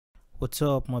What's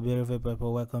up, my beautiful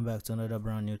people? Welcome back to another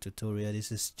brand new tutorial.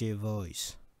 This is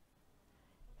Jayvoice,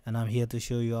 and I'm here to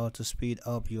show you how to speed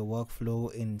up your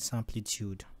workflow in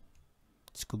samplitude.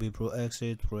 This could be Pro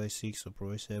X8, Pro X6, or Pro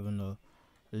X7, or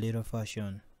later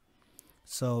version.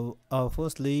 So,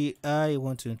 firstly, I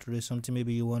want to introduce something.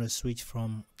 Maybe you want to switch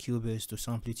from Cubase to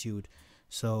samplitude.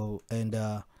 So, and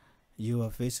you are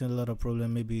facing a lot of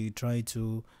problem. Maybe you try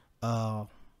to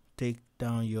take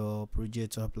down your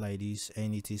project up like this,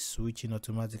 and it is switching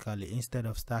automatically instead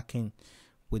of stacking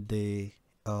with the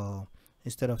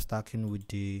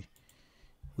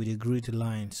grid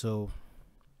line. So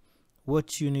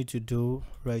what you need to do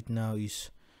right now is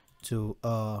to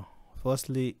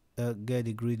firstly get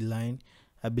the grid line.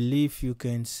 I believe you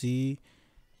can see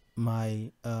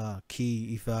my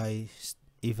key. If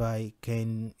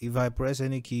I press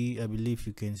any key, I believe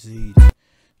you can see it.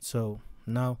 So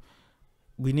now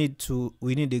we need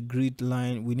a grid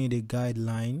line, we need a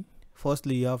guideline.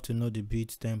 Firstly, you have to know the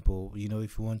beat tempo. You know,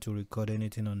 if you want to record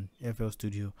anything on FL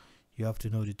Studio, you have to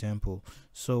know the tempo.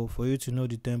 So for you to know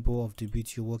the tempo of the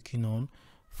beat you're working on,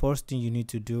 first thing you need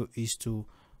to do is to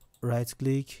right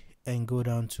click and go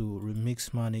down to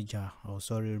remix manager, or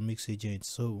sorry, remix agent.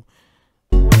 So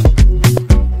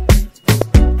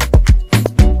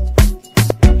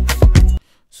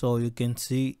you can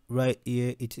see right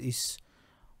here it is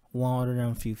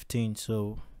 115.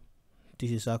 So this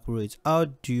is accurate. How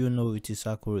do you know it is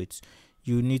accurate?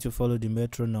 You need to follow the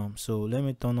metronome. So let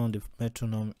me turn on the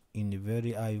metronome in a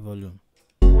very high volume.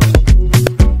 You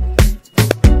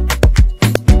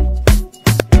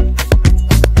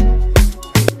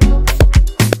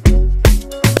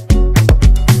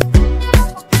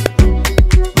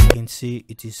can see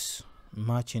it is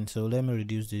matching. So let me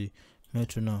reduce the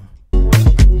metronome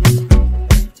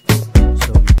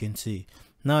so you can see.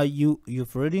 Now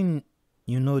you've already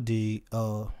know the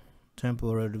tempo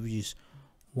already, which is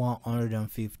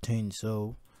 115.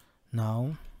 So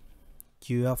now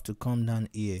you have to come down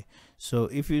here. So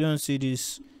if you don't see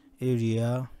this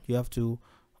area, you have to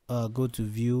go to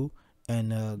view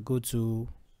and go to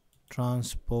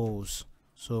transpose.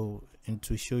 So, and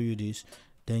to show you this,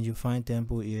 then you find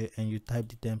tempo here and you type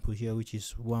the tempo here, which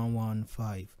is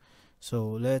 115. So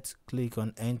let's click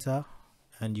on enter,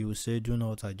 and you will say do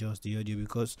not adjust the audio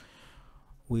because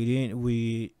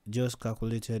we just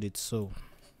calculated it. So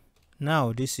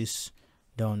now this is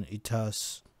done. It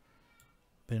has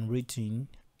been written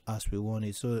as we want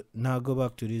it. So now go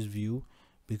back to this view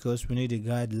because we need a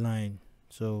guideline.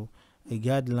 So a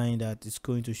guideline that is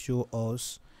going to show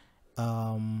us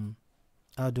how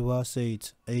do I say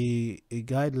it, a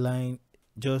guideline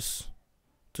just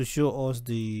to show us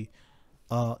the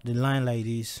line like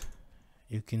this.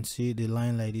 You can see the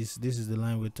line like this. This is the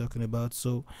line we're talking about.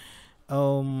 So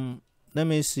let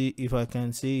me see if I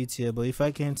can see it here. But if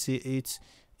I can't see it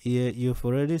here, you've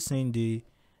already seen the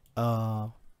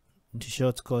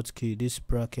shortcut key, this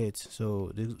bracket.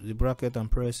 So the bracket I'm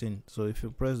pressing. So if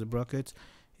you press the bracket,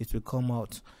 it will come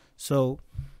out. So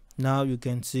now you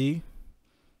can see.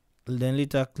 Then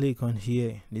later click on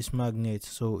here, this magnet.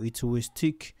 So it will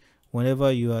stick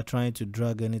whenever you are trying to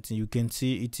drag anything. You can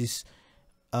see it is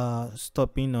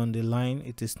stopping on the line,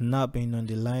 it is snapping on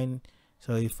the line.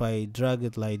 So if I drag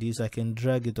it like this, I can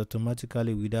drag it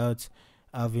automatically without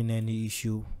having any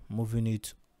issue moving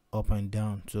it up and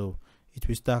down. So it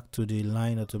will stack to the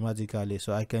line automatically.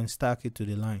 So I can stack it to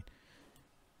the line,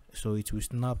 so it will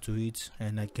snap to it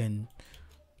and I can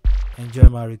enjoy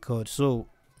my record. So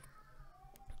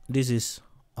this is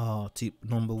tip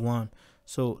number one.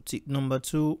 So tip number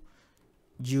two,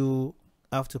 you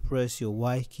have to press your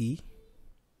Y key.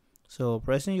 So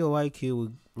pressing your Y key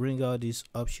will bring out this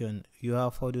option. You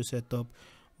have audio setup,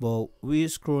 but we're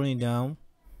scrolling down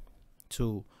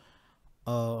to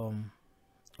what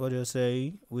do you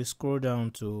say? We scroll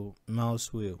down to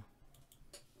mouse wheel.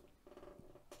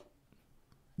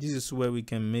 This is where we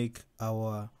can make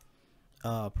our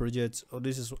projects, or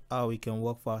this is how we can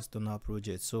work fast on our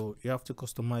project. So you have to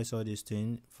customize all these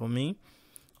things. For me,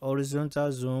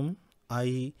 horizontal zoom,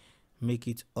 I make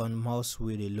it on mouse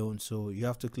wheel alone. So you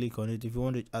have to click on it. If you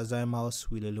want to assign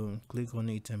mouse wheel alone, click on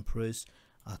it and press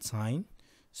assign.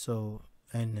 So,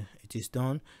 and it is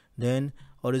done. Then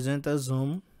horizontal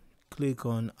zoom, click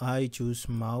on I choose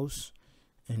mouse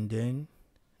and then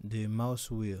the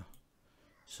mouse wheel.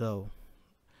 So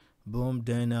boom.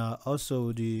 Then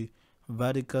also the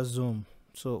vertical zoom.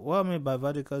 So what I mean by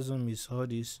vertical zoom is all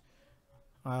this.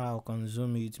 I can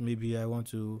zoom it. Maybe I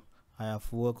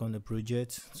have work on the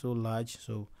project so large,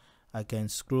 so I can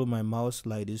scroll my mouse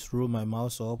like this, roll my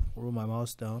mouse up, roll my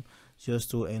mouse down, just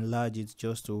to enlarge it,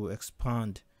 just to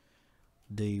expand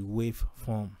the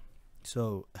waveform.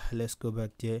 So let's go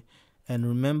back there, and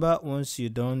remember, once you're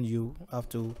done, you have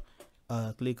to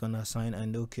click on assign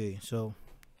and okay. So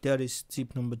that is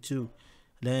tip number 2.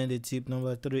 Then the tip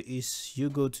number 3 is you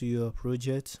go to your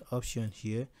project option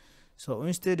here. So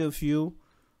instead of you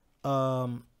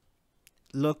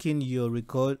locking your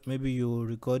record, maybe you're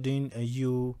recording and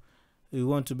you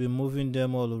want to be moving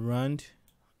them all around,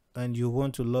 and you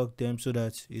want to lock them so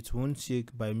that it won't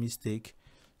shake by mistake.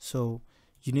 So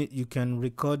you can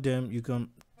record them, you can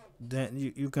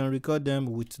record them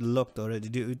with locked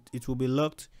already. It will be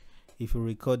locked if you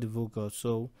record the vocal.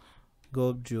 So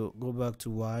go back to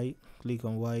Y, click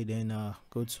on Y, then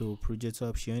go to project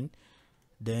option.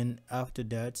 Then after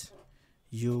that,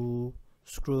 you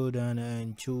scroll down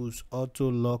and choose auto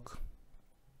lock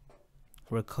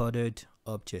recorded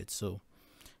object. So,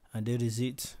 and that is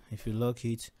it. If you lock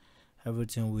it,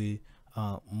 everything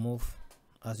will move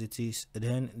as it is.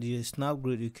 Then the snap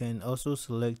grid, you can also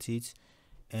select it,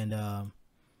 and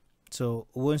so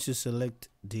once you select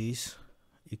this,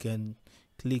 you can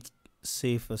click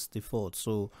save as default.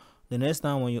 So the next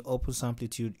time when you open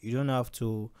samplitude, you don't have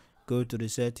to go to the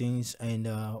settings, and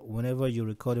whenever you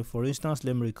record it, for instance,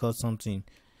 let me record something.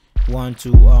 1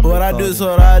 2 what I do is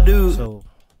what I do. So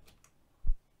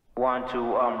 1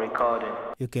 2 recording.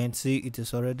 You can see it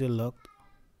is already locked,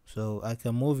 so I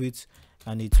can move it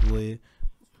and it will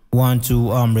 1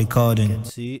 2 recording. You can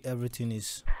see everything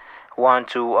is 1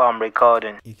 2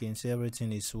 recording. You can see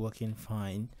everything is working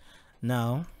fine.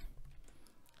 Now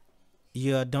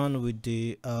you are done with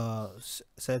the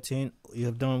setting, you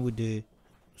have done with the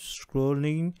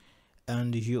scrolling,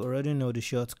 and you already know the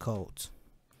shortcut.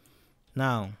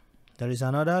 Now there is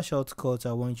another shortcut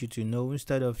I want you to know.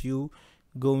 Instead of you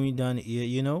going down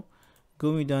here,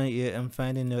 going down here and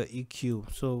finding the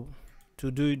EQ, so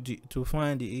to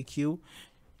find the EQ,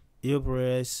 you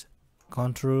press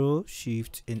Ctrl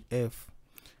Shift and F.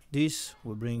 This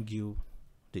will bring you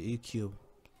the EQ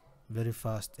very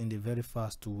fast, in the very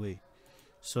fast way.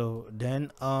 So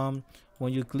then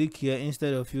when you click here,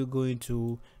 instead of you going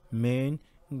to main,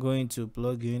 going to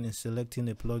plugin and selecting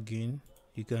the plugin,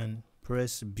 you can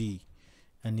press B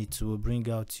and it will bring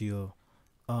out your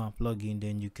plugin.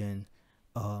 Then you can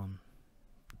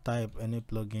type any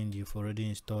plugin you've already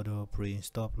installed or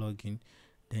pre-installed plugin.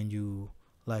 Then you,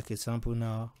 like example,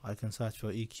 now I can search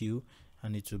for EQ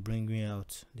and it will bring me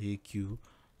out the EQ.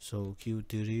 So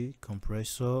Q3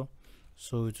 compressor,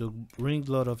 so it will bring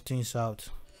a lot of things out,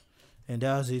 and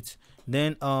that's it.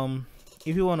 Then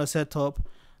if you want to set up,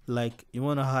 like you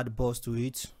want to add bus to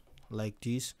it like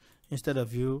this, instead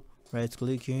of you right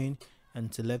clicking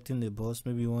and selecting the bus,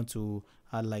 maybe you want to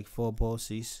add like 4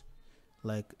 buses,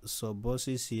 like sub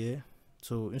buses here.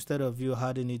 So instead of you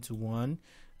adding it to one,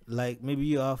 like maybe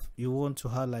you want to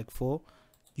add like 4,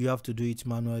 you have to do it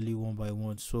manually one by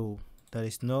one. So there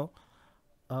is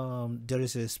there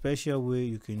is a special way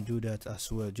you can do that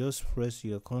as well. Just press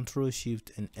your Ctrl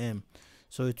Shift and M,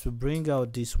 so it will bring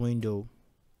out this window.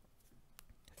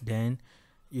 Then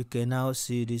you can now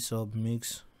see this sub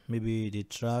mix, maybe the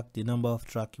track, the number of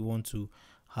track you want to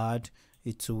add,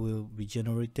 it will be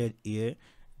generated here.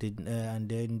 And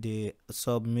then the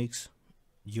sub mix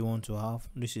you want to have,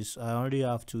 this is, I already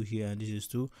have 2 here and this is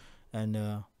 2,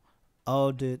 and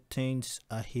all the things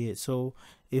are here. So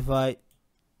if I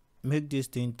make this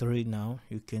thing 3 now,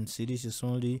 you can see this is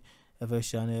only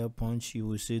FX channel punch. You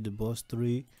will see the bus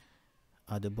 3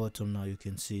 at the bottom now, you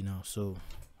can see now. So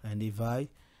and if I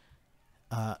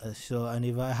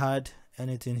had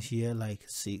anything here like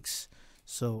 6,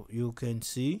 so you can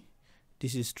see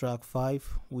this is track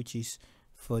 5, which is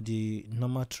for the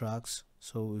normal tracks.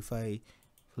 So if I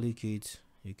click it,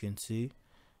 you can see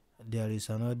there is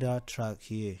another track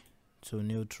here, so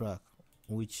new track,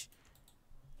 which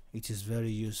it is very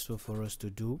useful for us to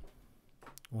do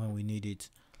when we need it.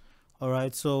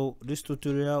 Alright, so this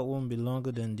tutorial won't be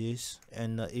longer than this,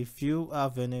 and if you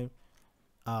have any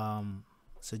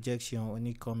suggestion,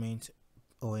 any comment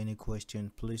or any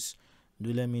question, please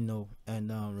do let me know,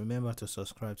 and remember to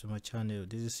subscribe to my channel.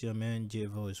 This is your man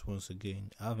Jayvoice once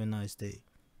again. Have a nice day.